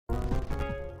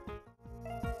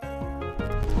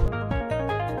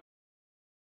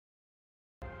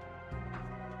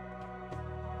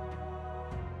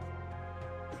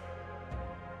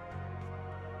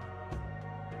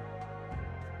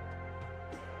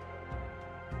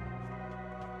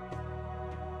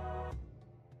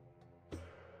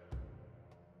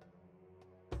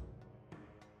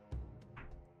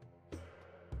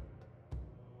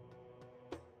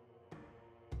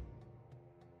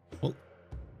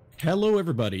Hello,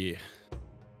 everybody.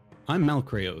 I'm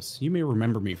Malcreos. You may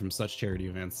remember me from such charity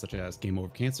events such as Game Over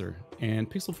Cancer and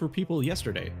Pixel for People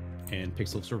yesterday, and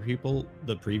Pixels for People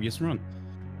the previous run.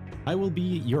 I will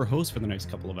be your host for the next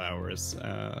couple of hours,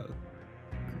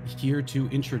 here to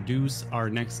introduce our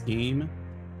next game,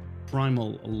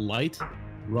 Primal Light,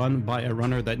 run by a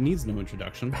runner that needs no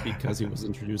introduction because he was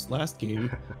introduced last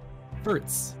game,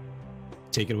 Verts.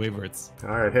 Take it away, Verts.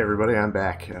 Alright, hey everybody, I'm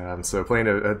back. So playing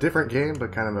a different game,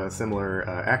 but kind of a similar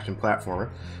action platformer.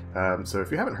 So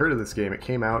if you haven't heard of this game, it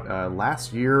came out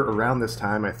last year around this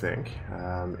time, I think.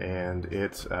 And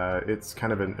it's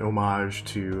kind of an homage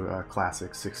to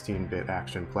classic 16-bit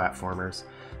action platformers.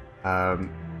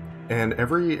 And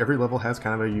every level has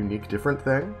kind of a unique different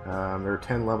thing. There are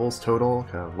 10 levels total,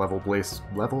 kind of level-based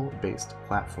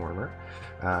platformer.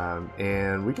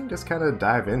 And we can just kind of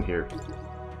dive in here.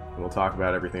 We'll talk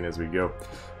about everything as we go.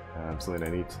 Something I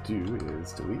need to do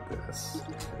is delete this.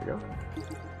 There we go.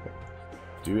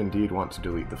 Do indeed want to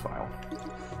delete the file.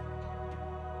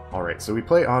 Alright, so we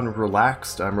play on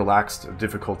relaxed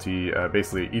difficulty.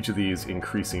 Basically, each of these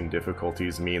increasing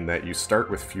difficulties mean that you start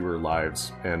with fewer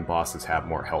lives and bosses have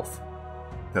more health.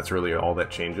 That's really all that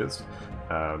changes.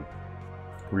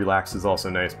 Relaxed is also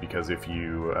nice because if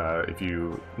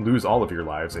you lose all of your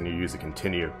lives and you use a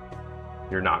continue,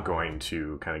 you're not going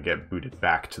to kind of get booted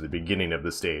back to the beginning of the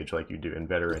stage like you do in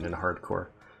Veteran and Hardcore.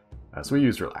 So we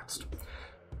use Relaxed.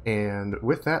 And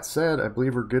with that said, I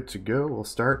believe we're good to go. We'll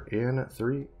start in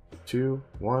 3, 2,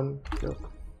 1, go.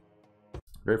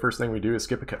 Very first thing we do is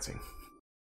skip a cutscene.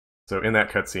 So in that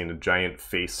cutscene, a giant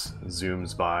face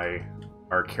zooms by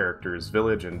our character's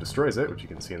village and destroys it, which you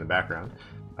can see in the background.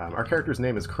 Our character's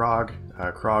name is Krog.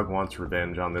 Krog wants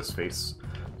revenge on this face.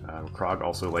 Krog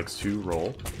also likes to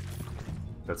roll.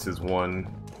 That's his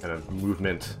one kind of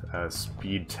movement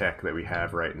speed tech that we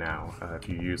have right now. If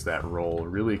you use that roll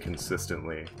really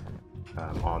consistently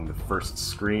on the first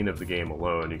screen of the game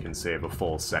alone, you can save a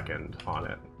full second on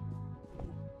it.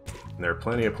 And there are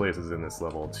plenty of places in this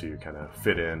level to kind of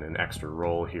fit in an extra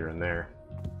roll here and there.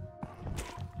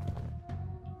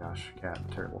 Gosh, cat,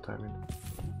 terrible timing.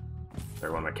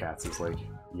 Sorry, one of my cats is like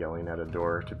yelling at a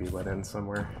door to be let in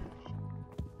somewhere.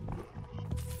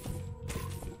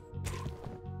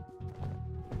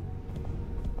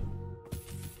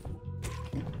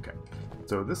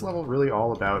 So this level really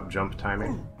all about jump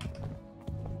timing.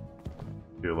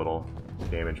 Do a little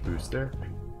damage boost there.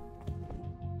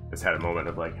 Just had a moment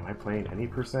of like, am I playing any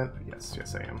percent? Yes,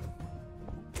 yes I am.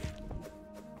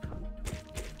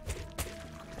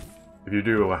 If you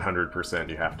do 100%,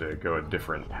 you have to go a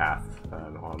different path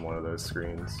on one of those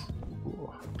screens.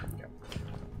 Ooh, okay.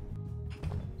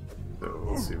 So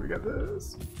let's see, we got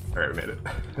this. Alright, we made it.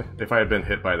 If I had been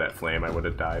hit by that flame, I would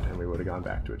have died and we would have gone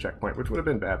back to a checkpoint, which would have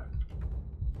been bad.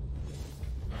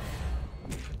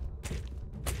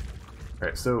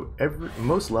 Alright, so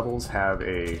most levels have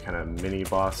a kind of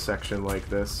mini-boss section like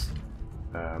this,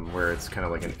 where it's kind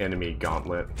of like an enemy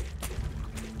gauntlet.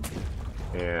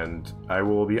 And I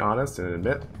will be honest and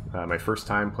admit, my first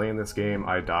time playing this game,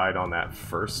 I died on that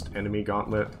first enemy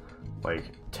gauntlet like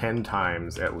 10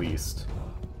 times at least.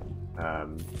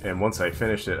 And once I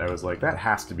finished it, I was like, that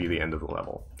has to be the end of the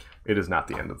level. It is not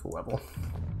the end of the level.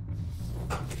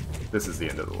 This is the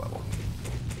end of the level.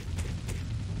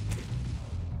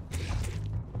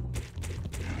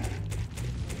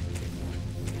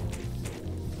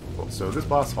 So this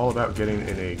boss is all about getting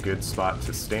in a good spot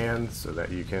to stand so that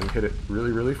you can hit it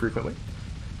really, really frequently.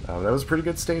 That was a pretty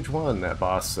good stage one. That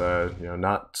boss,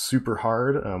 not super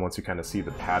hard once you kind of see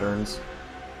the patterns.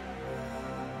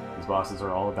 These bosses are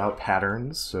all about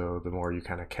patterns, so the more you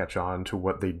kind of catch on to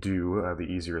what they do, the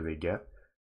easier they get.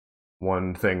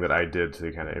 One thing that I did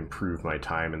to kind of improve my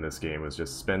time in this game was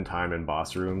just spend time in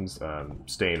boss rooms,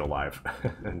 staying alive,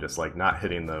 and just like not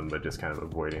hitting them, but just kind of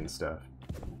avoiding stuff.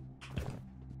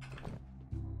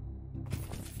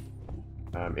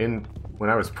 When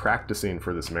I was practicing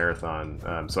for this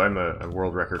marathon, so I'm a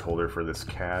world record holder for this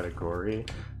category,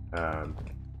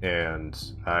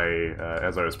 and I,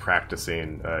 as I was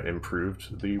practicing,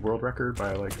 improved the world record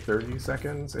by like 30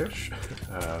 seconds-ish.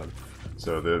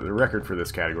 So the record for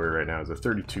this category right now is a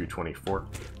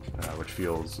 32:24, which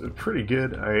feels pretty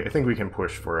good. I think we can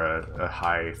push for a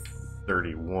high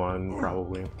 31,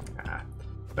 probably.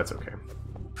 That's okay.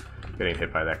 Getting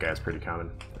hit by that guy is pretty common.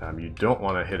 You don't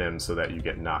want to hit him so that you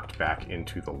get knocked back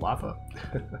into the lava.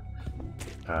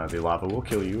 The lava will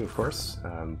kill you, of course.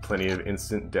 Plenty of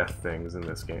instant death things in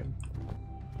this game.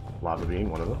 Lava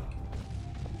being one of them.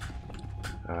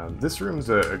 This room's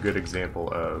a good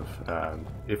example of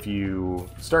if you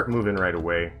start moving right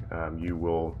away, you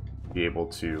will be able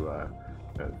to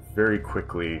very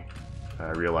quickly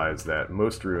realize that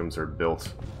most rooms are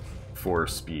built for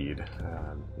speed.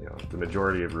 You know, the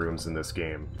majority of rooms in this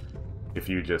game, if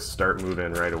you just start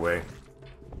moving right away,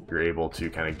 you're able to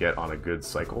kind of get on a good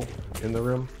cycle in the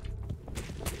room.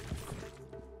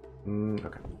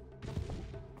 Okay.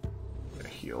 Gonna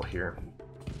heal here.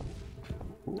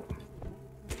 Ooh.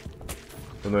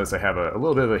 You'll notice I have a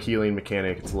little bit of a healing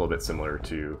mechanic. It's a little bit similar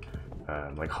to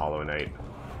like Hollow Knight.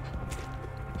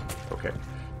 Okay.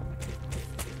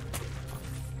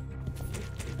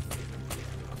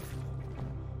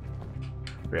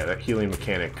 Yeah, that healing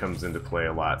mechanic comes into play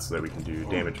a lot so that we can do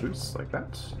damage boosts like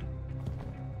that.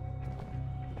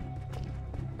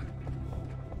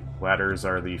 Ladders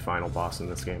are the final boss in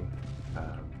this game.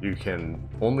 You can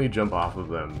only jump off of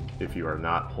them if you are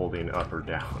not holding up or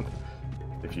down.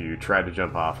 If you try to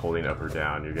jump off holding up or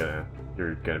down,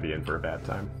 you're gonna be in for a bad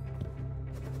time.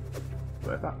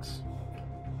 What I thought.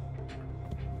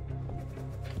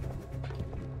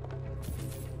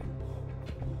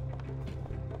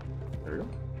 There we go.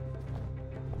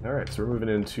 Alright, so we're moving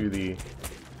into the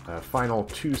final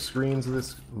 2 screens of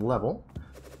this level.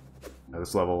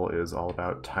 This level is all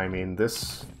about timing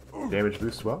this damage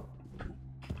boost well.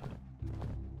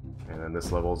 And then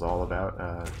this level is all about,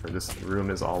 or this room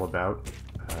is all about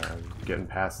getting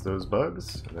past those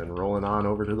bugs and then rolling on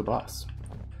over to the boss.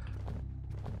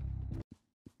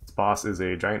 This boss is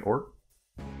a giant orc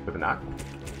with a knot,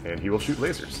 and he will shoot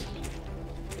lasers.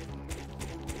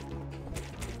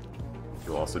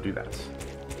 He'll also do that.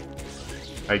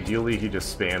 Ideally, he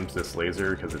just spams this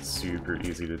laser because it's super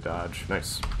easy to dodge.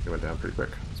 Nice. He went down pretty quick.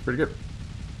 It's pretty good.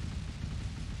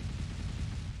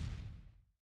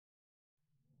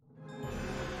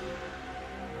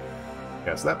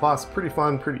 Yeah, so that boss, pretty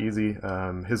fun, pretty easy.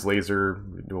 His laser,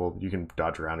 well, you can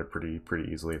dodge around it pretty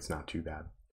easily. It's not too bad.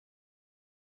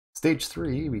 Stage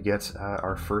 3, we get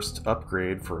our first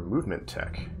upgrade for movement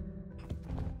tech.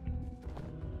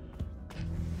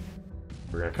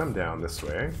 We're going to come down this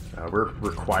way. We're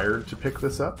required to pick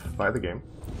this up by the game.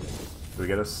 So we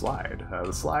get a slide.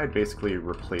 The slide basically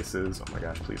replaces... Oh my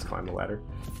gosh, please climb the ladder.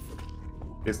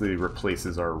 Basically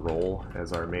replaces our roll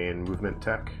as our main movement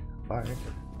tech. Bye.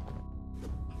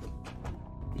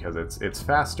 Because it's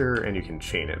faster and you can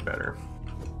chain it better.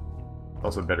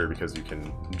 Also better because you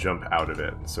can jump out of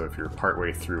it. So if you're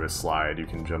partway through a slide, you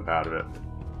can jump out of it.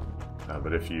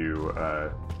 But if you...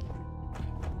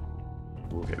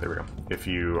 Okay, there we go. If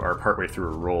you are partway through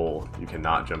a roll, you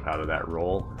cannot jump out of that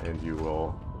roll, and you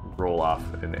will roll off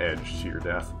an edge to your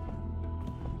death.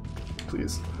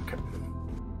 Please. Okay.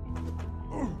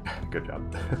 Good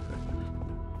job.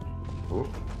 Oh,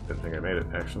 didn't think I made it,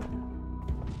 actually.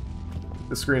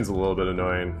 This screen's a little bit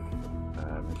annoying.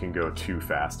 You can go too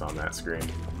fast on that screen.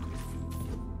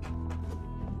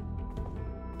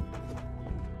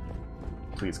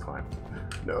 Please climb.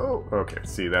 No! Okay,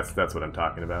 see, that's what I'm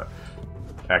talking about.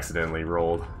 Accidentally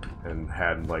rolled and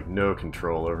had like no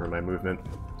control over my movement.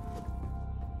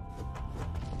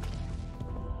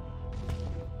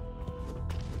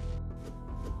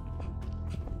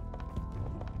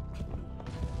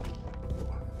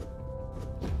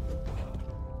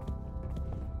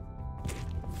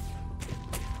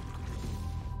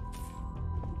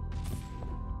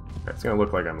 It's gonna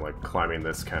look like I'm like climbing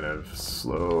this kind of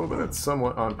slow, but it's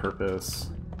somewhat on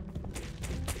purpose.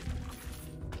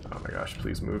 Oh my gosh,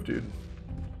 please move, dude.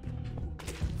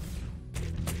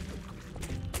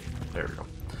 There we go.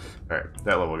 Alright,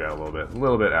 that level got a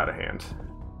little bit out of hand.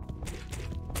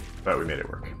 But we made it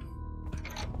work.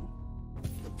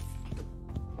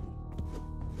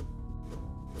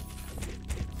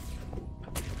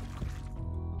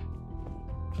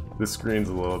 This screen's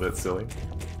a little bit silly.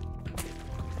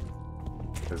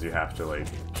 Because you have to like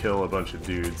kill a bunch of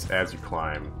dudes as you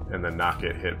climb and then not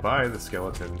get hit by the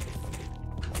skeleton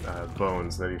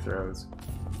bones that he throws.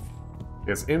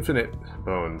 He has infinite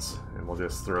bones and we'll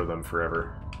just throw them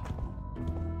forever.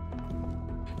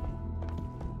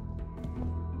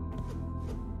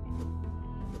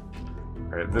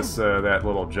 Alright, this that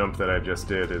little jump that I just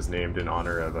did is named in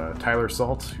honor of Tyler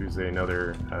Salt, who's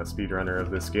another speedrunner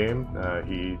of this game.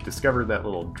 He discovered that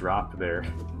little drop there.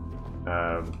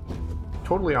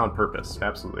 Totally on purpose,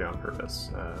 absolutely on purpose.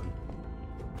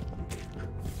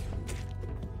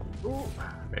 Ooh,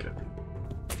 made it.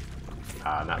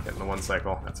 Not getting the 1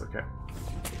 cycle, that's okay.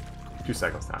 2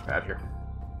 cycles, not bad here.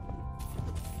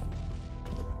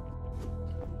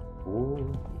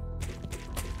 Ooh.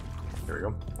 There we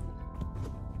go.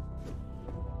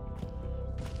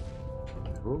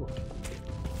 Ooh.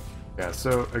 Yeah,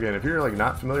 so again, if you're like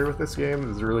not familiar with this game,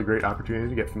 this is a really great opportunity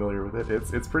to get familiar with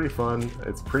it. It's pretty fun.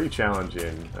 It's pretty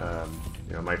challenging.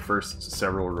 You know, my first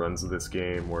several runs of this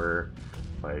game were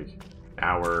like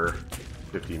hour,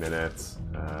 50 minutes.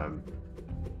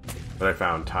 But I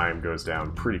found time goes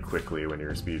down pretty quickly when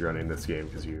you're speedrunning this game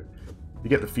because you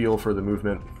get the feel for the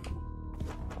movement.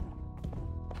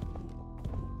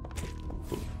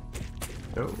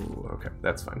 Oh, okay,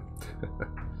 that's fine.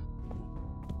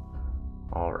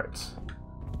 Alright.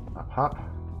 Hop, hop.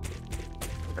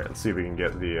 Alright, let's see if we can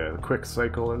get the quick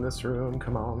cycle in this room.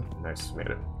 Come on. Nice, made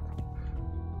it.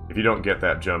 If you don't get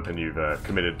that jump and you've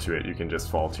committed to it, you can just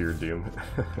fall to your doom,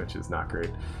 which is not great.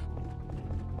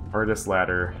 Hardest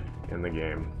ladder in the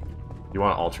game. You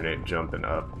want to alternate jump and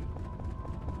up.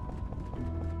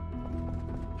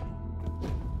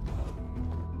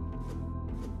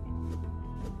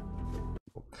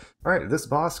 Alright, this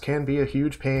boss can be a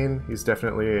huge pain. He's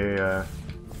definitely a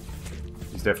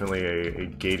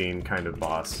gating kind of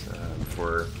boss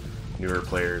for newer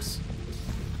players.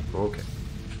 Okay.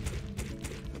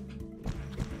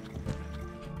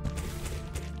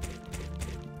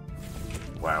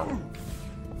 Wow.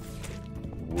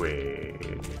 Wait.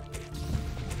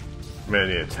 I'm gonna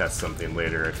need to test something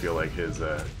later. I feel like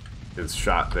his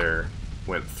shot there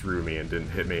went through me and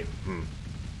didn't hit me.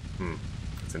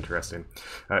 That's interesting.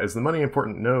 Is the money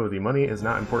important? No, the money is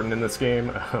not important in this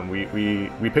game.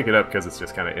 We pick it up because it's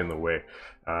just kind of in the way.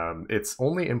 It's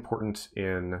only important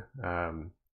in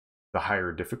the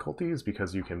higher difficulties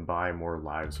because you can buy more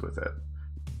lives with it.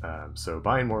 So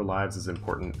buying more lives is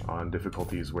important on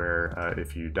difficulties where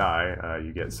if you die,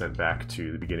 you get sent back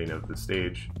to the beginning of the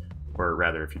stage, or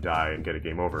rather if you die and get a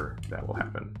game over, that will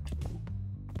happen.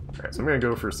 Alright, so I'm going to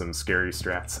go for some scary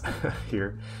strats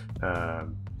here.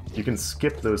 You can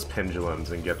skip those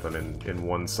pendulums and get them in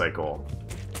one cycle,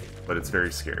 but it's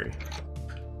very scary.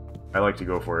 I like to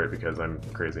go for it because I'm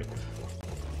crazy.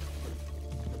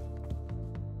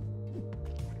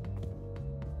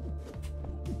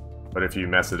 But if you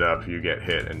mess it up, you get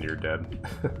hit and you're dead.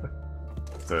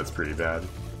 So it's pretty bad.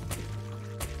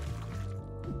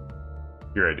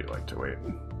 Here I do like to wait.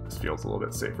 This feels a little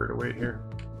bit safer to wait here.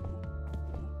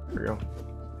 There we go.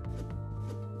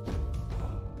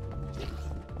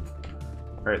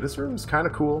 Alright, this room's kind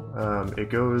of cool. It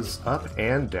goes up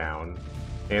and down,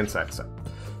 and side to side.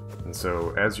 And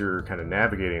so as you're kind of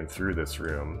navigating through this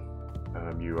room,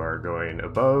 you are going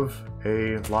above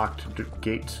a locked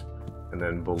gate, and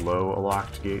then below a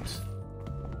locked gate.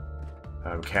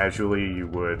 Casually, you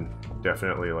would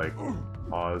definitely, like,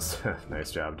 pause.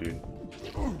 Nice job, dude.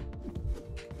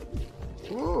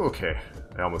 Ooh, okay.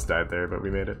 I almost died there, but we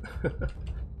made it.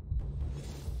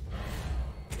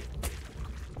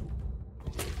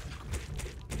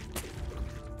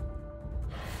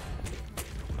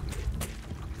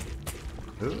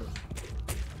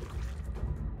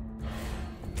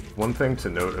 One thing to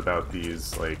note about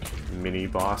these, like, mini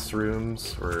boss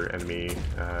rooms or enemy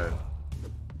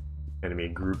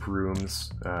group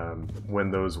rooms,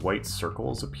 when those white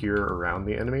circles appear around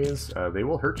the enemies, they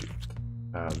will hurt you.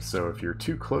 So if you're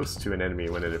too close to an enemy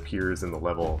when it appears in the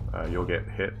level, you'll get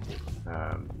hit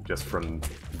just from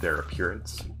their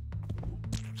appearance.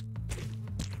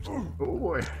 Oh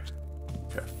boy.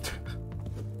 Okay.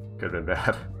 Could have been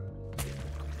bad.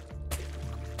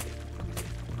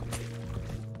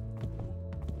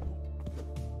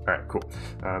 Alright, cool.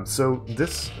 So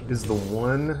this is the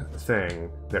one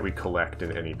thing that we collect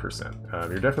in any percent.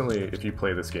 You're definitely, if you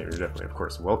play this game, you're definitely, of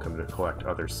course, welcome to collect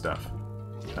other stuff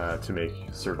to make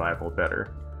survival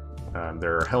better.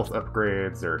 There are health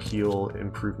upgrades, there are heal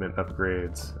improvement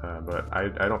upgrades, but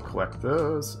I don't collect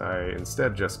those. I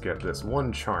instead just get this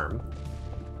one charm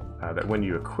that when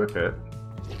you equip it,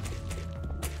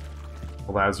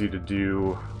 allows you to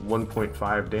do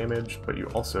 1.5 damage, but you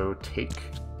also take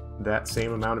that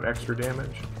same amount of extra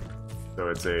damage. So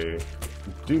it's a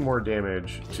do more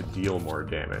damage to deal more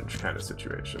damage kind of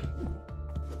situation.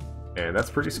 And that's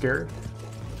pretty scary.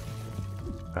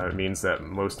 It means that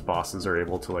most bosses are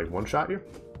able to, like, one-shot you,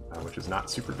 which is not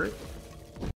super great.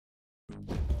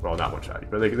 Well, not one-shot you,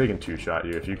 but they can two-shot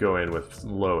you. If you go in with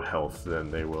low health, then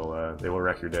they will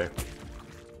wreck your day.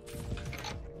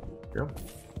 Here we go.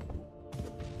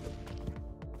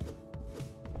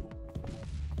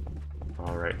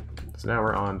 Alright, so now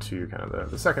we're on to kind of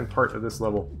the second part of this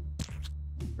level.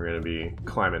 We're going to be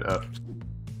climbing up.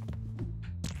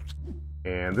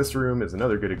 And this room is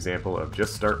another good example of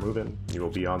just start moving, you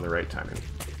will be on the right timing.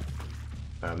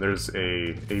 There's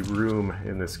a room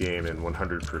in this game in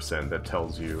 100% that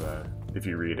tells you, if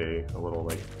you read a little,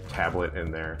 like, tablet in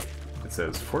there, it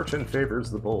says, "Fortune favors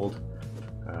the bold."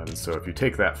 So if you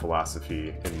take that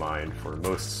philosophy in mind for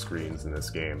most screens in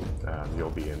this game, you'll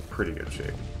be in pretty good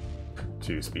shape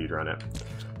to speedrun it.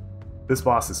 This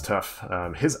boss is tough.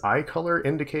 His eye color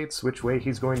indicates which way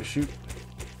he's going to shoot.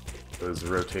 So he's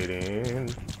rotating.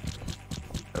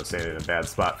 I was standing in a bad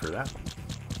spot for that.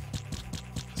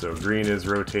 So green is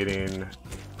rotating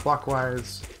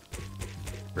clockwise.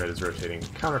 Red is rotating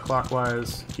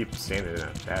counterclockwise. Keep standing in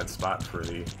a bad spot for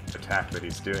the attack that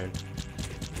he's doing.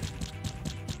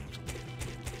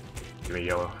 Give me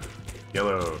yellow.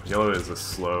 Yellow is a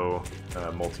slow,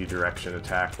 multi-direction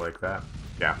attack like that.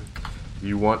 Yeah.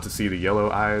 You want to see the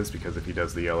yellow eyes, because if he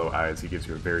does the yellow eyes, he gives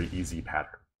you a very easy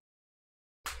pattern.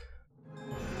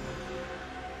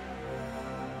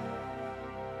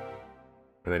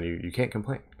 And then you can't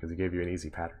complain, because he gave you an easy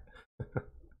pattern.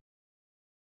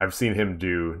 I've seen him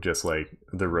do just like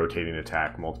the rotating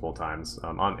attack multiple times.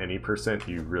 On any percent,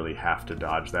 you really have to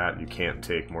dodge that. You can't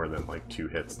take more than like 2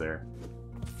 hits there.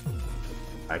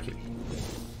 Hi, kitty.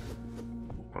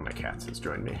 One of my cats has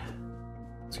joined me.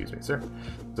 Excuse me, sir.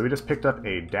 So we just picked up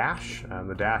a dash.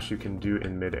 The dash you can do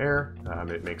in midair.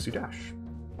 It makes you dash.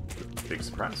 Big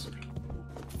surprise.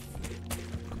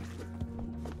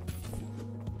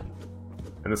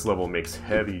 And this level makes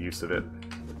heavy use of it.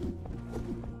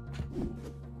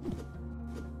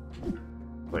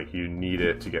 Like, you need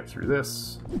it to get through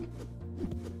this.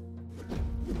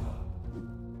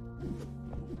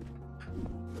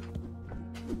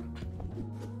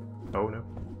 Oh no.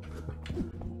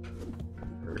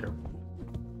 There we go.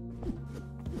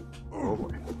 Oh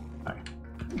boy. Hi.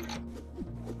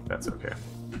 That's okay.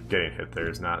 Getting hit there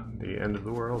is not the end of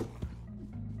the world.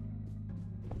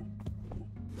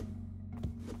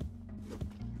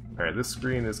 Alright, this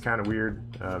screen is kind of weird.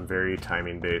 Very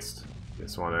timing based.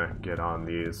 Just want to get on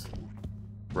these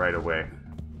right away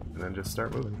and then just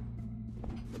start moving.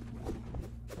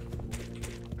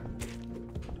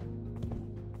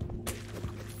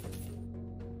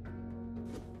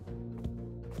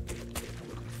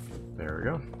 There we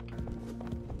go.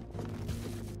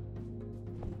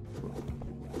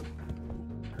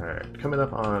 Alright, coming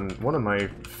up on one of my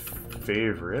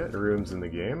favorite rooms in the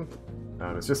game.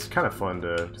 It's just kind of fun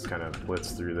to just kind of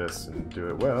blitz through this and do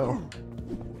it well.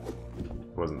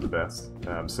 Wasn't the best.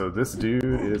 So this dude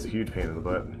is a huge pain in the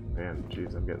butt. Man,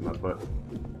 jeez, I'm getting my butt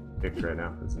kicked right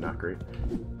now. This is not great.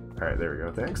 Alright, there we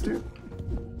go. Thanks, dude.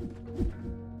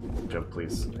 Jump,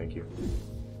 please. Thank you.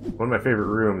 One of my favorite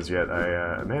rooms, yet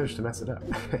I managed to mess it up.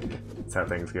 That's how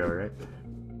things go, right?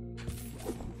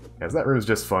 Yeah, so that room is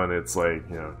just fun. It's like,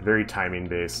 you know, very timing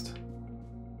based.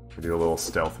 We do a little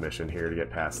stealth mission here to get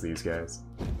past these guys.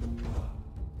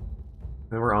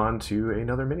 Then we're on to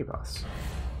another mini-boss.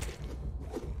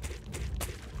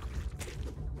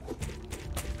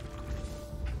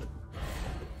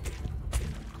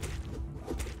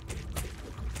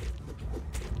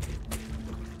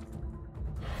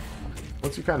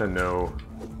 Once you kind of know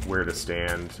where to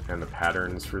stand and the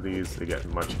patterns for these, they get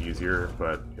much easier,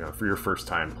 but you know, for your first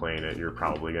time playing it, you're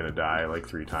probably going to die like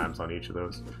 3 times on each of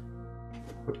those.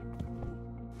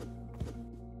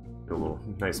 A little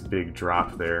nice big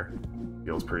drop there.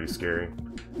 Feels pretty scary.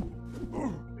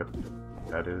 Yep,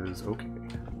 that is okay.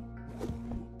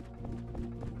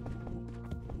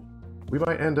 We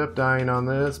might end up dying on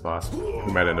this boss.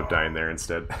 We might end up dying there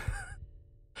instead.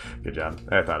 Good job.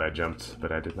 I thought I jumped,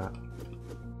 but I did not.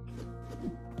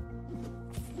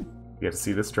 You get to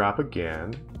see this drop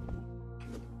again.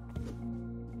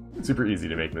 Super easy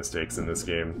to make mistakes in this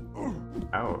game.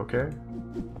 Ow, okay.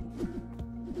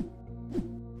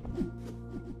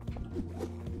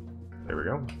 There we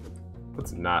go.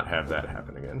 Let's not have that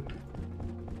happen again.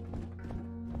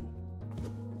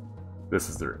 This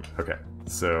is the room. Okay,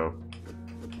 so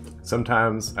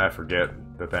sometimes I forget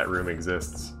that that room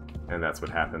exists, and that's what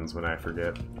happens when I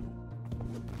forget.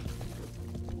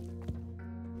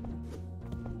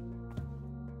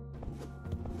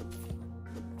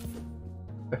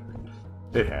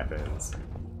 It happens.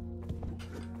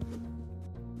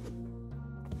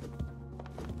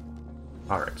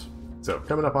 Alright, so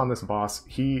coming up on this boss,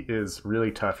 he is really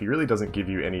tough. He really doesn't give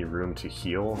you any room to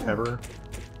heal, ever.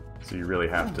 So you really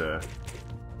have to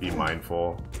be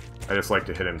mindful. I just like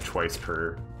to hit him twice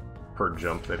per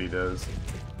jump that he does.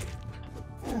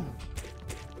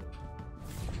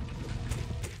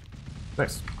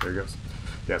 Nice, there he goes.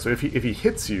 Yeah, so if he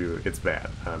hits you, it's bad.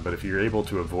 But if you're able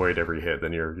to avoid every hit,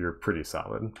 then you're pretty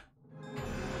solid.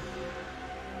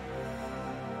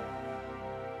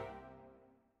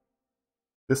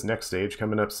 This next stage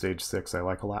coming up, stage 6, I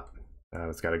like a lot.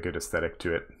 It's got a good aesthetic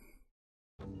to it.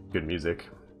 Good music.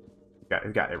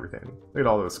 It's got everything. Look at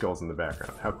all those skulls in the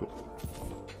background. How cool.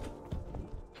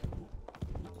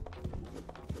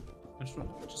 I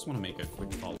just just want to make a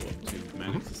quick follow-up to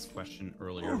Maddox's question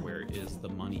earlier. Where is the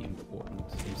money important?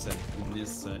 You said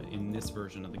in this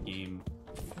version of the game,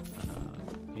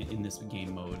 in this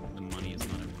game mode, the money is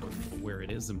not important. Where it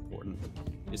is important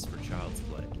is for child's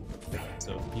play.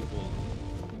 So if people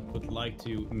would like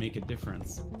to make a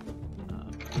difference,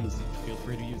 please feel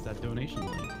free to use that donation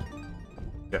link.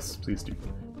 Yes, please do.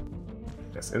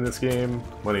 Yes, in this game,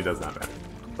 money does not matter,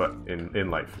 but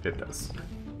in life, it does.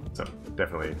 So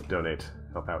definitely donate,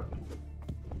 help out.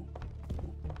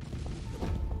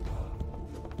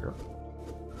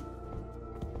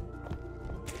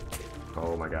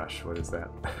 Oh my gosh, what is that?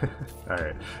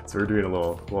 Alright, so we're doing a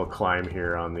little climb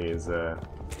here on these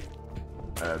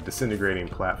disintegrating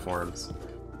platforms.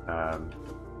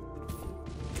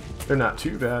 They're not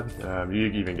too bad. You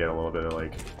even get a little bit of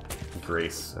like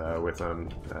grace with them.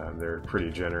 They're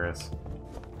pretty generous.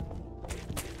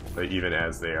 But even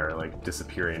as they are like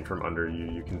disappearing from under you,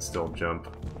 you can still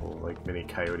jump, like mini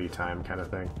coyote time kind of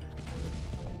thing.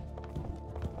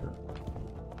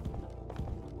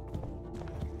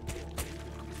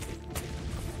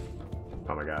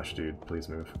 Oh my gosh, dude, please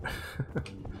move.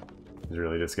 He's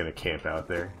really just gonna camp out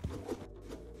there.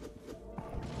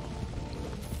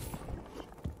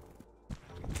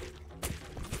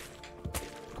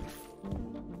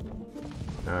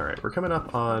 Alright, we're coming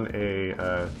up on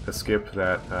a skip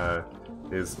that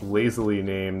is lazily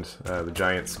named the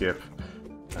Giant Skip.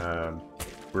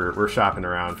 We're shopping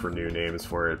around for new names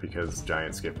for it because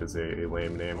Giant Skip is a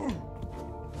lame name.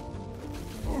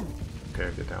 Okay,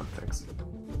 get down, thanks.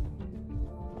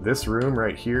 This room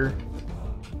right here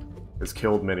has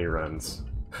killed many runs.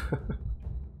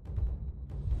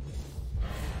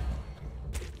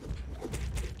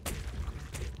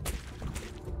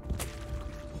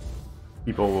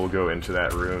 People will go into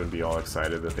that room and be all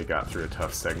excited that they got through a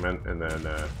tough segment and then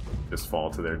just fall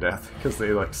to their death because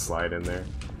they like slide in there.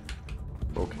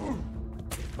 Okay.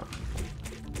 Oh.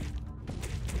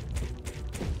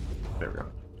 There we go.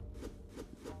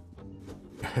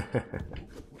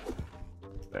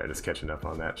 Sorry, just catching up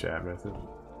on that chat message.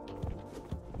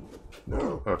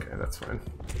 No, okay, that's fine.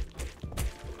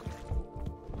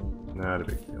 Not a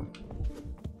big deal.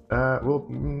 Well,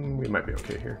 we might be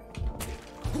okay here.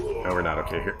 No, we're not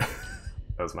okay here.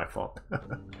 That was my fault.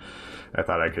 I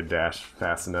thought I could dash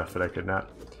fast enough, but I could not.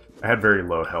 I had very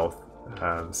low health,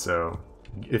 so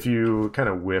if you kind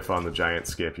of whiff on the Giant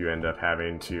Skip, you end up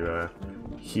having to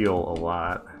heal a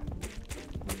lot.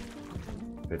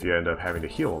 If you end up having to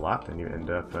heal a lot, then you end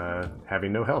up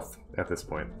having no health at this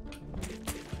point.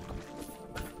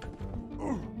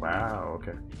 Wow,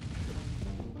 okay.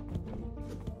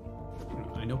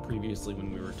 I know previously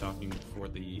when we were talking before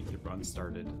the run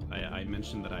started, I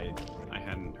mentioned that I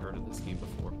hadn't heard of this game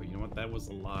before, but you know what, that was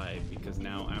a lie, because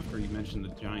now after you mentioned the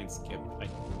Giant Skip, I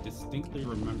distinctly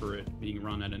remember it being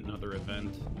run at another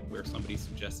event where somebody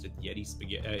suggested Yeti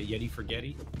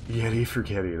Forgetty. Yeti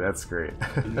Forgetty, that's great.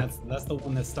 And that's the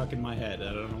one that stuck in my head,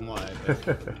 I don't know why.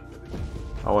 But...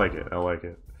 I like it, I like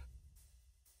it.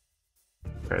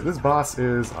 Alright, this boss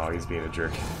is... oh, he's being a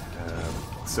jerk.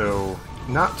 So,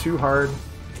 not too hard.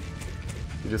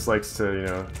 He just likes to, you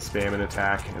know, spam an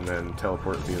attack and then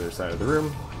teleport to the other side of the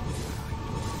room.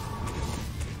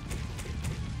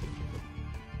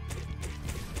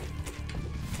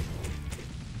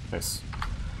 Nice.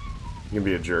 You can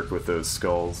be a jerk with those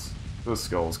skulls. Those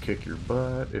skulls kick your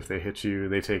butt. If they hit you,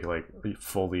 they take like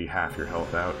fully half your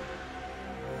health out.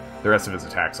 The rest of his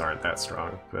attacks aren't that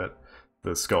strong, but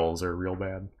the skulls are real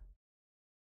bad.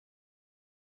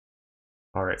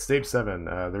 Alright, stage 7.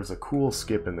 There's a cool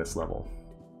skip in this level.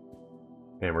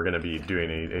 And we're going to be doing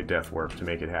a death warp to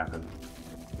make it happen.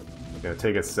 It's going to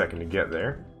take us a second to get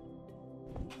there.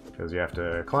 Because you have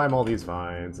to climb all these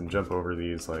vines and jump over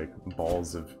these like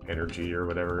balls of energy or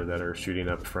whatever that are shooting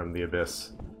up from the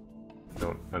abyss.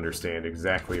 Don't understand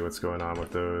exactly what's going on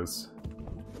with those.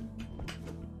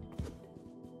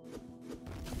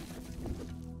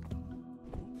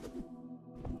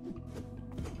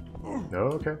 Oh,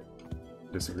 okay.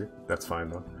 Disagree. That's fine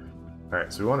though.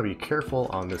 Alright, so we want to be careful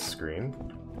on this screen,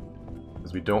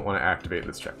 because we don't want to activate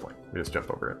this checkpoint. We just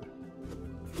jump over it.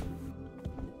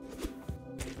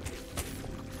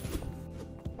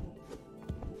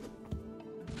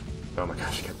 Oh my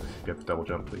gosh, get the double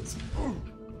jump, please.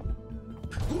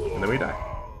 And then we die.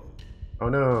 Oh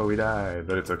no, we died,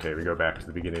 but it's okay, we go back to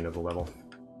the beginning of the level.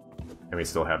 And we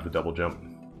still have the double jump.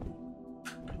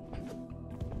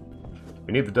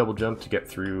 We need the double jump to get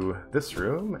through this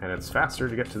room, and it's faster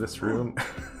to get to this room.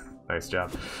 Nice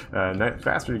job.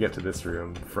 Faster to get to this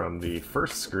room from the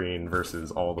first screen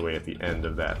versus all the way at the end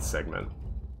of that segment.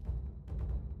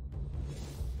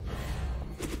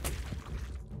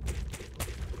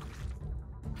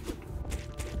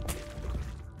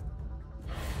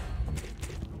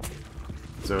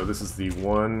 So this is the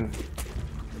one,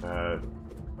 oh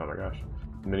my gosh,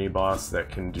 mini boss that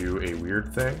can do a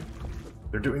weird thing.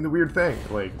 They're doing the weird thing.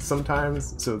 Like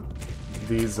sometimes, so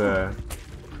these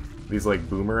like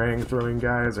boomerang throwing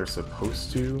guys are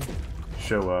supposed to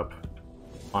show up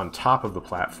on top of the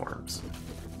platforms.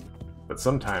 But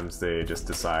sometimes they just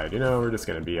decide, you know, we're just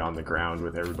gonna be on the ground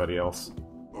with everybody else.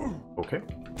 Okay.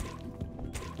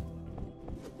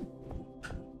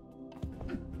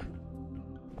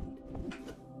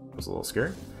 That was a little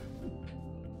scary.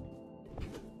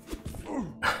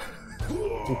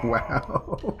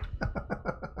 Wow.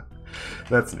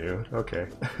 That's new. Okay.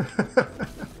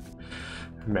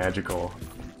 Magical.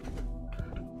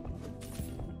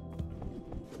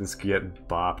 Just get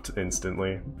bopped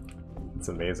instantly. It's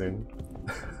amazing.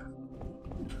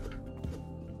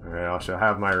 Alright, I shall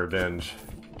have my revenge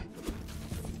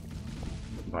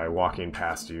by walking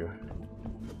past you.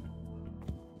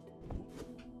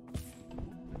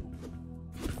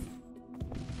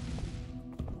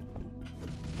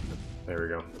 There we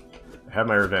go. I have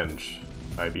my revenge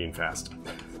by being fast.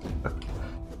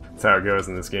 That's how it goes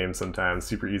in this game sometimes.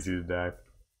 Super easy to die.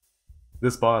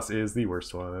 This boss is the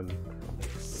worst one.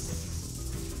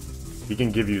 He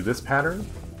can give you this pattern.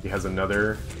 He has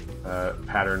another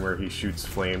pattern where he shoots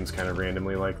flames kind of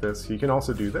randomly like this. He can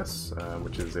also do this,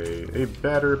 which is a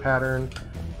better pattern,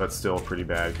 but still pretty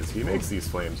bad because he makes these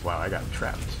flames. Wow, I got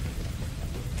trapped.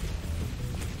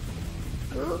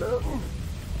 Oh no.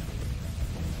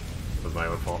 That was my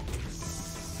own fault.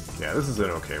 Yeah, this is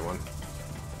an okay one.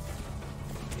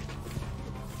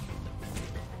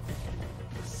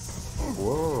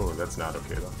 Whoa, that's not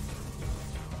okay though.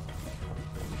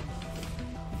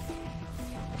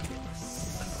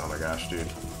 Oh my gosh, dude.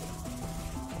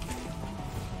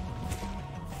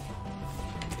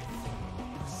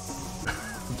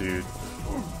 Dude,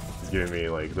 he's giving me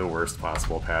like the worst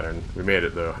possible pattern. We made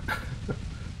it though.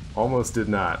 Almost did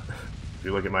not. If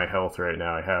you look at my health right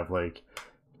now, I have like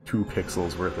 2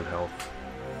 pixels worth of health.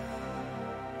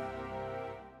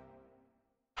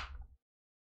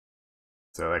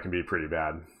 So that can be pretty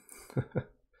bad.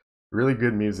 Really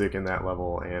good music in that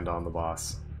level and on the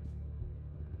boss.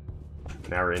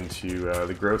 Now we're into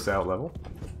the gross out level.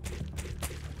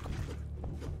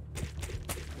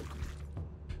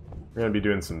 We're gonna be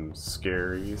doing some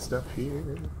scary stuff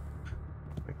here.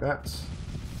 Like that.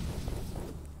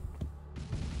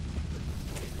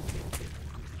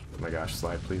 Oh my gosh,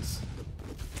 slide please.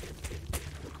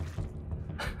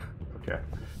 Okay.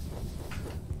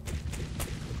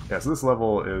 Yeah, so this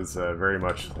level is very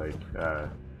much like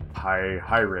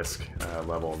high risk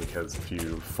level, because if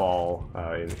you fall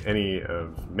in any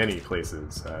of many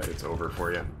places, it's over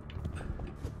for you.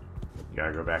 You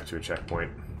gotta go back to a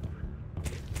checkpoint.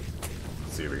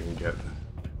 Let's see if we can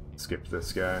skip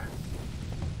this guy.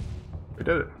 We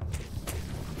did it.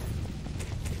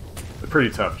 A pretty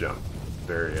tough jump.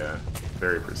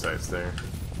 Very precise there.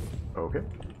 Okay.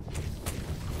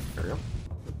 There we go.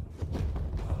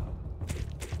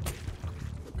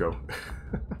 Go.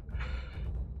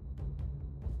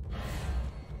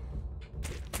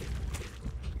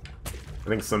 I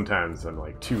think sometimes I'm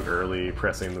like too early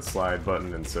pressing the slide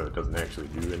button, and so it doesn't actually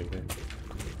do anything.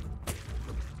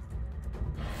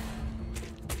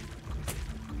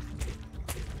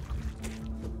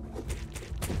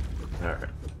 Alright.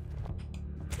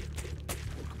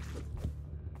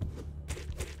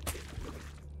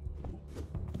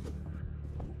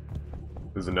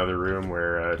 There's another room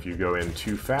where if you go in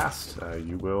too fast,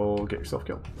 you will get yourself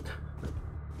killed.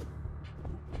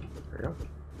 There you go.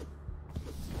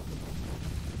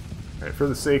 Alright, for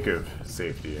the sake of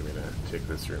safety, I'm gonna take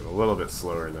this room a little bit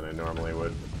slower than I normally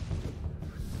would.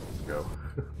 Go,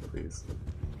 please.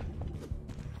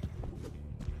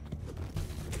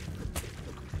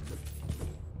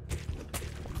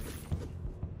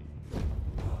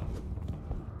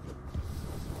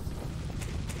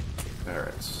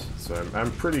 Alright, so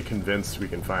I'm pretty convinced we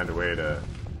can find a way to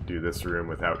do this room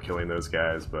without killing those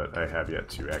guys, but I have yet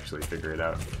to actually figure it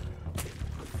out.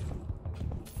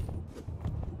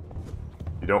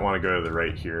 You don't want to go to the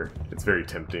right here. It's very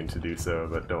tempting to do so,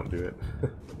 but don't do it.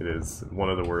 It is one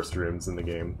of the worst rooms in the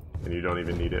game, and you don't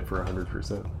even need it for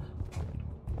 100%.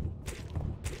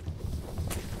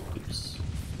 Oops.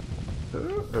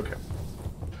 Okay.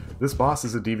 This boss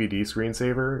is a DVD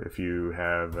screensaver. If you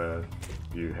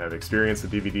have experienced a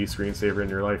DVD screensaver in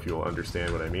your life, you will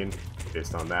understand what I mean,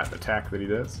 based on that attack that he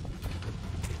does.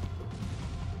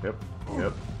 Yep,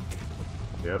 yep,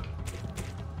 yep.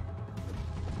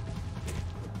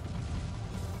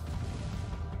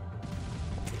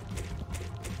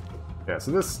 Yeah,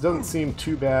 so this doesn't seem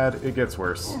too bad. It gets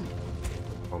worse.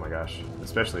 Oh my gosh,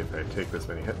 especially if I take this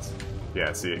many hits.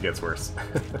 Yeah, see, it gets worse.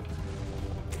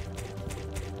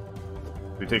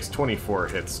 He takes 24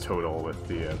 hits total with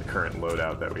the current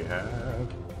loadout that we have.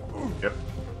 Yep.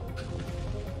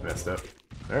 Messed up.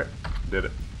 Alright, did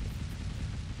it.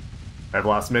 I've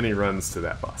lost many runs to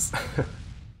that boss.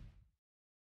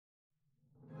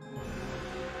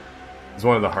 It's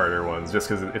one of the harder ones, just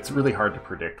because it's really hard to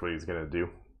predict what he's going to do.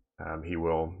 He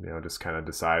will, just kind of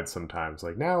decide sometimes,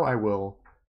 like, now I will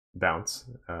bounce,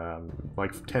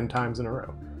 like 10 times in a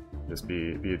row. Just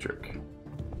be a jerk.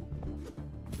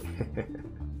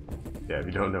 Yeah, if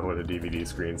you don't know what a DVD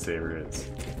screensaver is,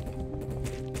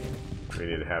 we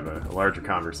need to have a larger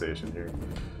conversation here.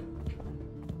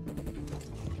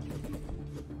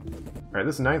 Alright,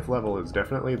 this 9th level is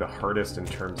definitely the hardest in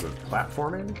terms of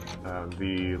platforming.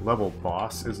 The level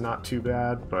boss is not too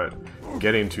bad, but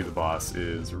getting to the boss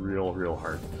is real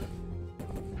hard.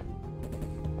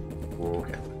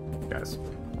 Okay, guys.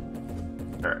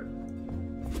 Alright.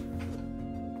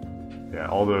 Yeah,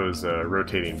 all those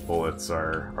rotating bullets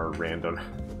are random.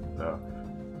 So,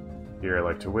 here I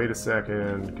like to wait a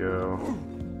second, go,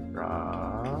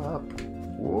 drop.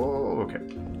 Whoa, okay.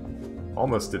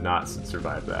 Almost did not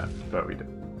survive that, but we did.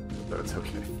 So it's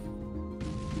okay.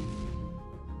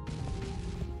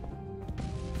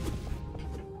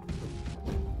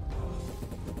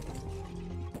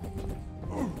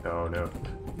 Oh no.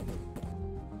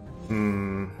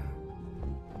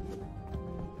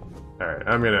 Alright,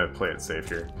 I'm gonna play it safe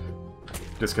here.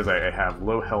 Just because I have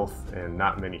low health and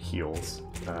not many heals.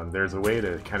 There's a way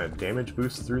to kind of damage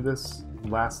boost through this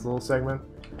last little segment.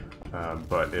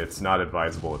 But it's not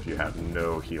advisable if you have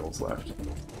no heals left.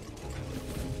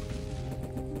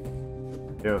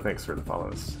 Yo, thanks for the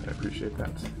follows. I appreciate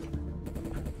that.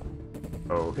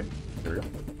 Oh, okay. There we go.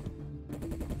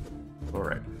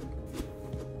 Alright.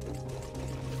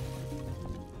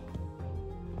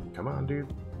 Come on, dude.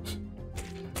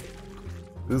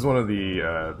 This is one of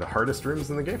the hardest rooms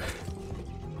in the game.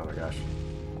 Oh my gosh.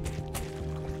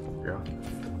 There we go.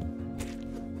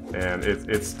 And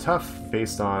it's tough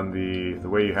based on the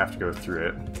way you have to go through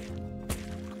it.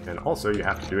 And also, you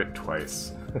have to do it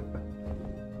twice.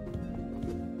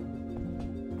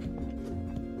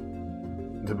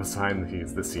 To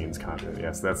behind the scenes content.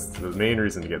 Yes, that's the main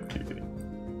reason to get the DVD.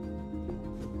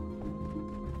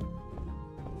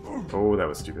 Oh, that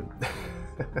was stupid.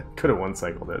 Could have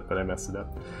one-cycled it, but I messed it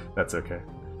up. That's okay.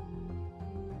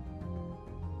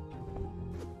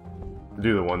 To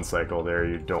do the one cycle there,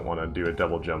 you don't want to do a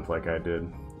double jump like I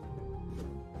did.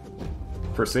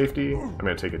 For safety, I'm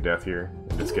going to take a death here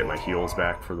and just get my heals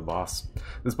back for the boss.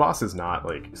 This boss is not,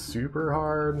 like, super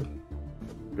hard.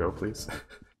 Go, please.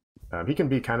 He can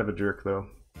be kind of a jerk, though.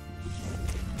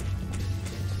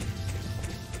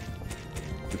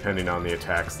 Depending on the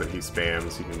attacks that he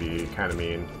spams, he can be kind of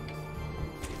mean.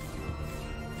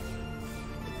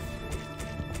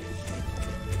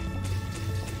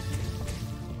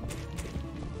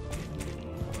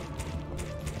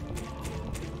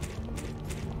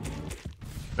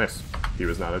 Nice. He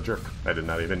was not a jerk. I did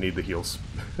not even need the heals.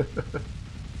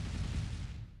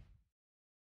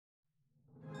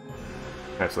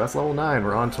 Alright, so that's level 9.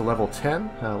 We're on to level 10.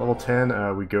 Level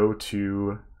 10, we go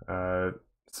to,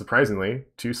 surprisingly,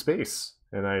 to space.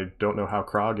 And I don't know how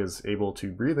Krog is able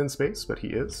to breathe in space, but he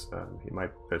is. He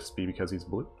might just be because he's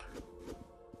blue.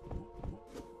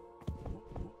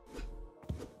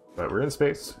 But we're in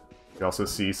space. You also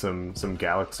see some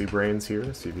galaxy brains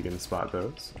here. See if you can spot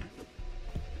those.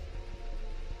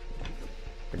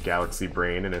 A galaxy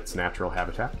brain in its natural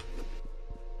habitat.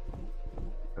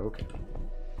 Okay.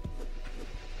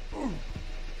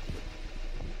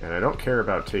 And I don't care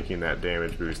about taking that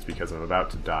damage boost because I'm about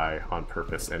to die on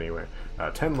purpose anyway.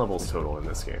 10 levels total in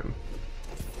this game.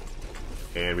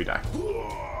 And we die.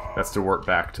 That's to warp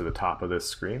back to the top of this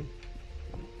screen.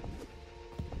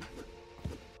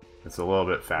 It's a little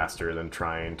bit faster than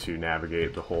trying to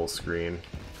navigate the whole screen.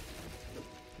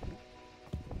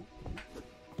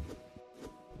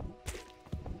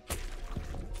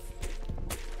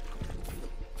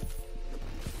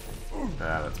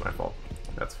 That's my fault.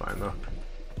 That's fine though.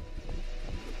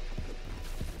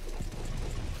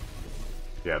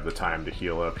 You have the time to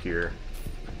heal up here.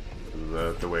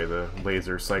 The way the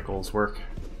laser cycles work.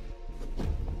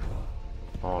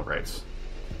 Alright.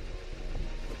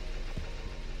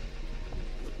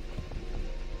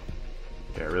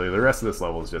 Yeah, really, the rest of this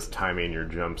level is just timing your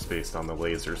jumps based on the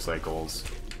laser cycles.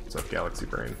 What's up, Galaxy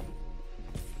Brain?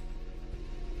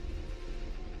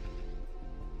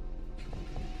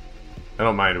 I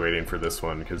don't mind waiting for this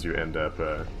one because you end up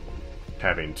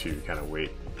having to kind of wait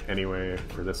anyway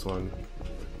for this one.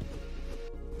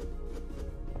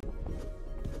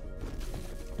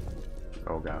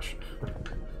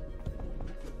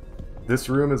 This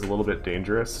room is a little bit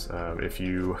dangerous.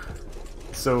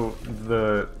 So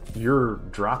your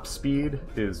drop speed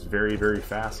is very, very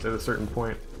fast at a certain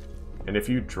point, and if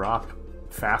you drop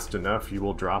fast enough, you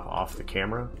will drop off the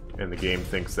camera, and the game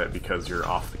thinks that because you're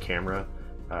off the camera,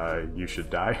 you should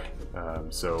die.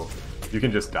 So you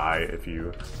can just die if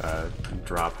you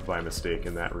drop by mistake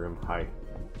in that room. Hi.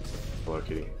 Hello,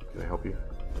 kitty. Can I help you?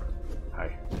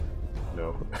 Hi.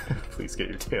 No. Please get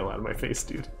your tail out of my face,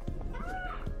 dude.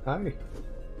 Hi.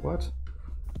 What?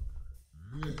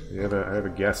 I have a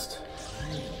guest.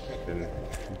 Been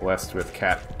blessed with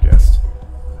cat guest.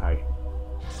 Hi.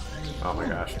 Oh my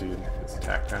gosh, dude. This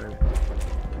attack pattern.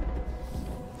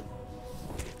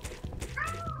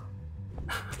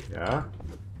 Yeah.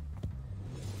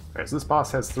 Alright, so this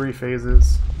boss has 3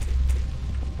 phases.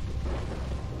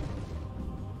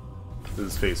 This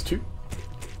is phase 2.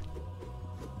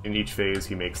 In each phase,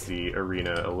 he makes the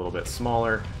arena a little bit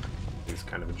smaller. He's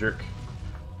kind of a jerk.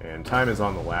 And time is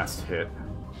on the last hit.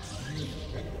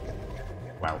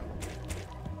 Wow.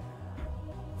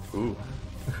 Ooh.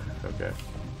 Okay.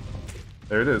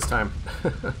 There it is, time.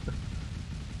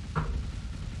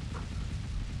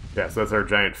 Yeah, so that's our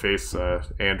giant face.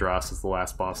 Andros is the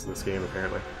last boss of this game,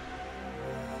 apparently.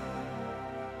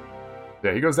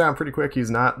 Yeah, he goes down pretty quick.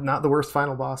 He's not the worst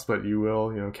final boss, but you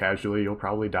will, casually, you'll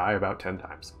probably die about 10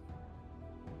 times.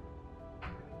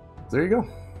 So there you go.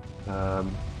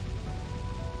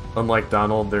 Unlike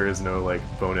Donald, there is no like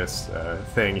bonus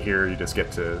thing here. You just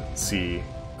get to see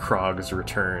Krog's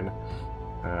return.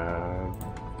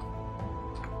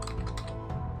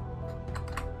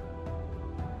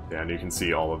 Yeah, and you can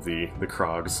see all of the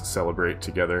Krogs celebrate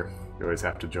together. You always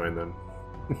have to join them.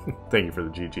 Thank you for the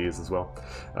GGs as well.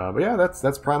 But yeah,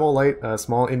 that's Primal Light, a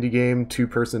small indie game,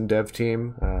 2-person dev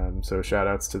team. So shout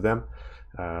outs to them.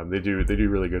 They do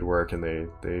really good work, and they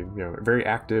are very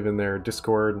active in their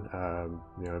Discord.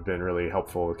 Have been really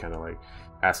helpful, kind of like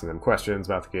asking them questions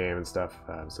about the game and stuff.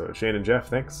 So Shane and Jeff,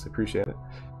 thanks, appreciate it.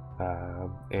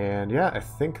 And yeah, I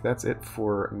think that's it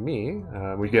for me.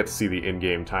 We get to see the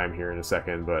in-game time here in a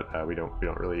second, but we don't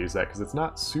really use that because it's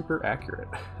not super accurate.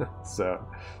 So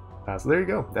there you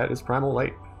go. That is Primal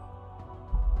Light.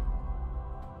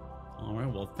 All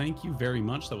right. Well, thank you very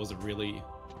much. That was a really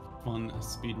fun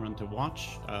speedrun to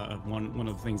watch. One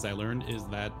of the things I learned is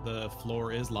that the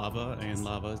floor is lava, and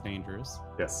lava is dangerous.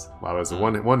 Yes, lava is a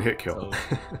one-hit kill.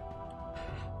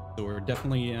 So we're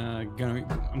definitely I'm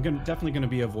definitely gonna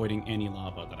be avoiding any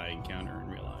lava that I encounter in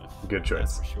real life. Good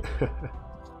choice. That's for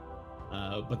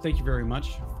sure. But thank you very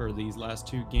much for these last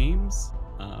 2 games.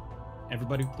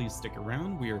 Everybody, please stick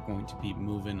around. We are going to be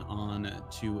moving on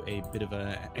to a bit of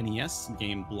a NES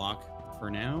game block for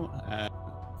now,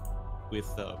 with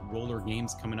roller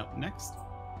games coming up next.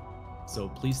 So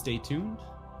please stay tuned,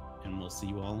 and we'll see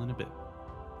you all in a bit.